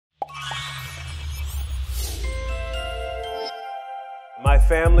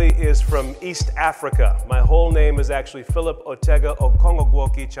family is from East Africa. My whole name is actually Philip Otega Okongo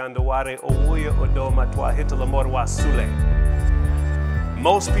Gwoke Chandaware Owuya Odoma Twahitala Morwa Sule.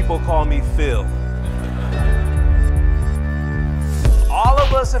 Most people call me Phil. All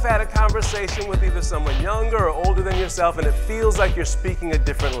of us have had a conversation with either someone younger or older than yourself, and it feels like you're speaking a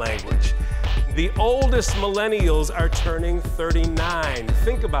different language. The oldest millennials are turning 39.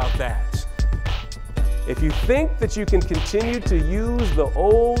 Think about that. If you think that you can continue to use the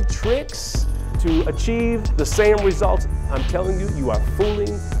old tricks to achieve the same results, I'm telling you, you are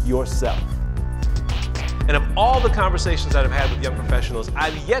fooling yourself. And of all the conversations that I've had with young professionals,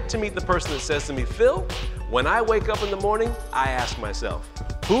 I've yet to meet the person that says to me, Phil, when I wake up in the morning, I ask myself,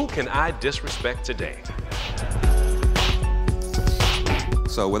 who can I disrespect today?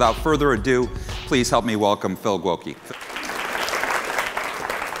 So without further ado, please help me welcome Phil Gwoke.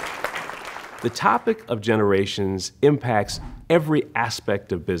 The topic of generations impacts every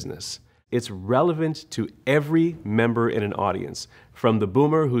aspect of business. It's relevant to every member in an audience, from the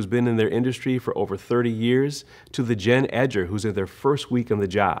boomer who's been in their industry for over 30 years to the Gen Edger who's in their first week on the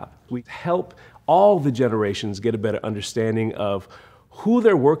job. We help all the generations get a better understanding of who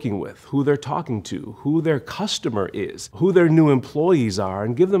they're working with, who they're talking to, who their customer is, who their new employees are,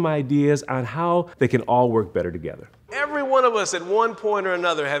 and give them ideas on how they can all work better together. Every one of us at one point or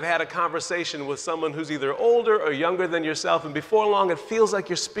another have had a conversation with someone who's either older or younger than yourself, and before long it feels like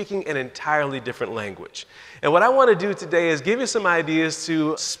you're speaking an entirely different language. And what I want to do today is give you some ideas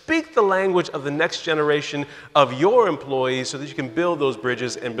to speak the language of the next generation of your employees so that you can build those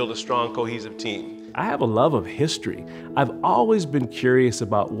bridges and build a strong, cohesive team. I have a love of history. I've always been curious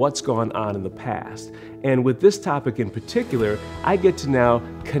about what's gone on in the past. And with this topic in particular, I get to now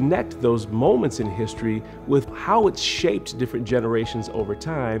connect those moments in history with how it's shaped different generations over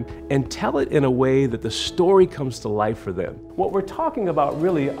time and tell it in a way that the story comes to life for them. What we're talking about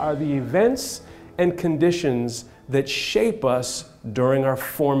really are the events and conditions that shape us during our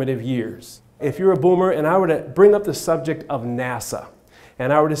formative years. If you're a boomer and I were to bring up the subject of NASA,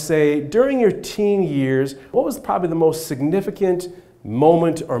 and I were to say, during your teen years, what was probably the most significant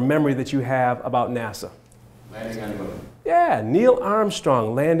moment or memory that you have about NASA? Landing on the moon. Yeah, Neil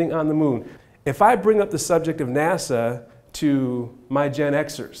Armstrong landing on the moon. If I bring up the subject of NASA to my Gen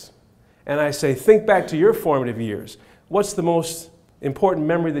Xers, and I say, think back to your formative years, what's the most important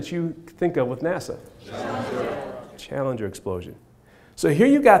memory that you think of with NASA? Challenger explosion. So here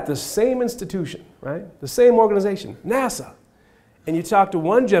you got the same institution, right? The same organization, NASA. And you talk to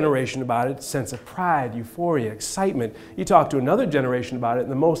one generation about it, sense of pride, euphoria, excitement. You talk to another generation about it,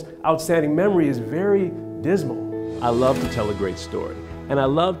 and the most outstanding memory is very dismal. I love to tell a great story, and I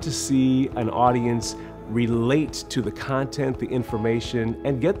love to see an audience relate to the content, the information,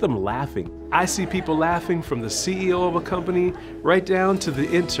 and get them laughing. I see people laughing from the CEO of a company right down to the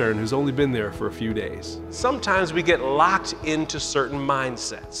intern who's only been there for a few days. Sometimes we get locked into certain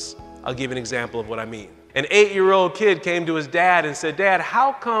mindsets. I'll give you an example of what I mean. An 8-year-old kid came to his dad and said, Dad,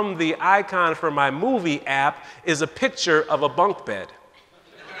 how come the icon for my movie app is a picture of a bunk bed?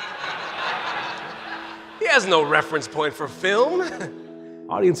 He has no reference point for film.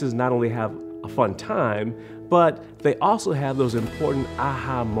 Audiences not only have a fun time, but they also have those important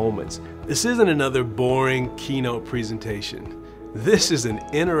aha moments. This isn't another boring keynote presentation. This is an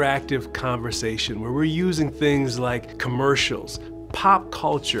interactive conversation where we're using things like commercials, pop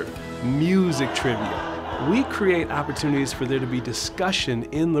culture, music trivia. We create opportunities for there to be discussion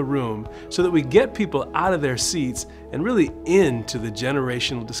in the room so that we get people out of their seats and really into the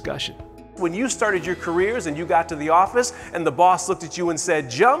generational discussion. When you started your careers and you got to the office and the boss looked at you and said,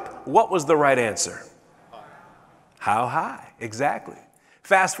 jump, what was the right answer? How high? Exactly.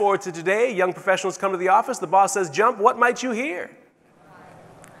 Fast forward to today, young professionals come to the office, the boss says, jump, what might you hear?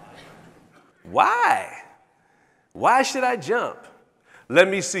 Why? Why should I jump? Let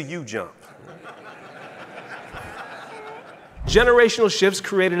me see you jump. Generational shifts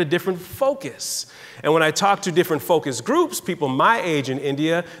created a different focus. And when I talked to different focus groups, people my age in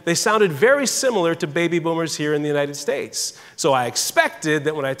India, they sounded very similar to baby boomers here in the United States. So I expected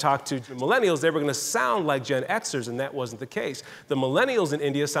that when I talked to millennials, they were going to sound like Gen Xers, and that wasn't the case. The millennials in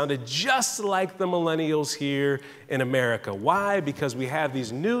India sounded just like the millennials here in America. Why? Because we have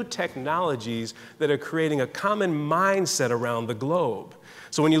these new technologies that are creating a common mindset around the globe.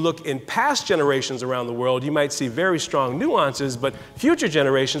 So when you look in past generations around the world, you might see very strong nuances, but future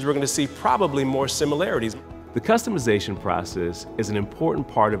generations, we're going to see probably more similarities. The customization process is an important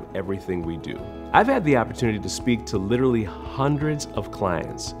part of everything we do. I've had the opportunity to speak to literally hundreds of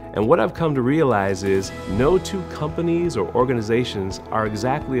clients, and what I've come to realize is no two companies or organizations are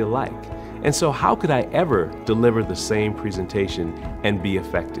exactly alike. And so how could I ever deliver the same presentation and be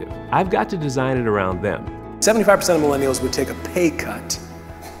effective? I've got to design it around them. 75% of millennials would take a pay cut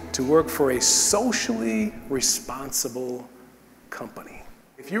to work for a socially responsible company.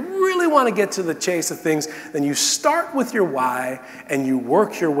 If you really want to get to the chase of things, then you start with your why and you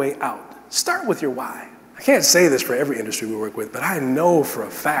work your way out. Start with your why. I can't say this for every industry we work with, but I know for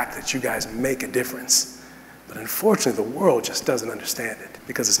a fact that you guys make a difference. But unfortunately, the world just doesn't understand it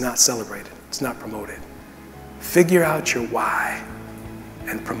because it's not celebrated, it's not promoted. Figure out your why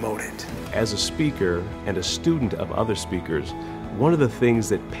and promote it. As a speaker and a student of other speakers, one of the things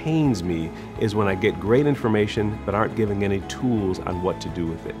that pains me is when I get great information but aren't giving any tools on what to do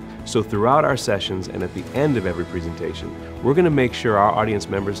with it. So throughout our sessions and at the end of every presentation, we're going to make sure our audience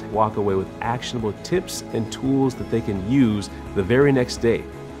members walk away with actionable tips and tools that they can use the very next day.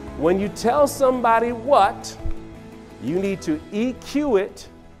 When you tell somebody what, you need to EQ it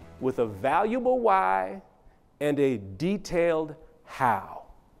with a valuable why and a detailed how,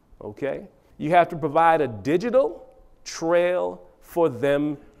 okay? You have to provide a digital trail for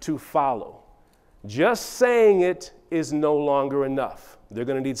them to follow. Just saying it is no longer enough. They're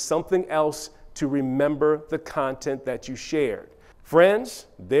going to need something else to remember the content that you shared. Friends,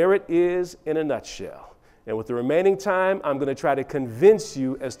 there it is in a nutshell. And with the remaining time, I'm going to try to convince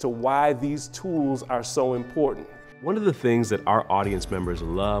you as to why these tools are so important. One of the things that our audience members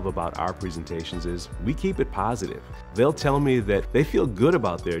love about our presentations is we keep it positive. They'll tell me that they feel good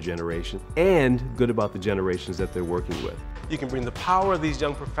about their generation and good about the generations that they're working with. You can bring the power of these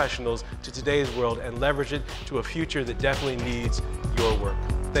young professionals to today's world and leverage it to a future that definitely needs your work.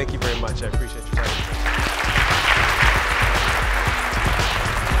 Thank you very much. I appreciate your time.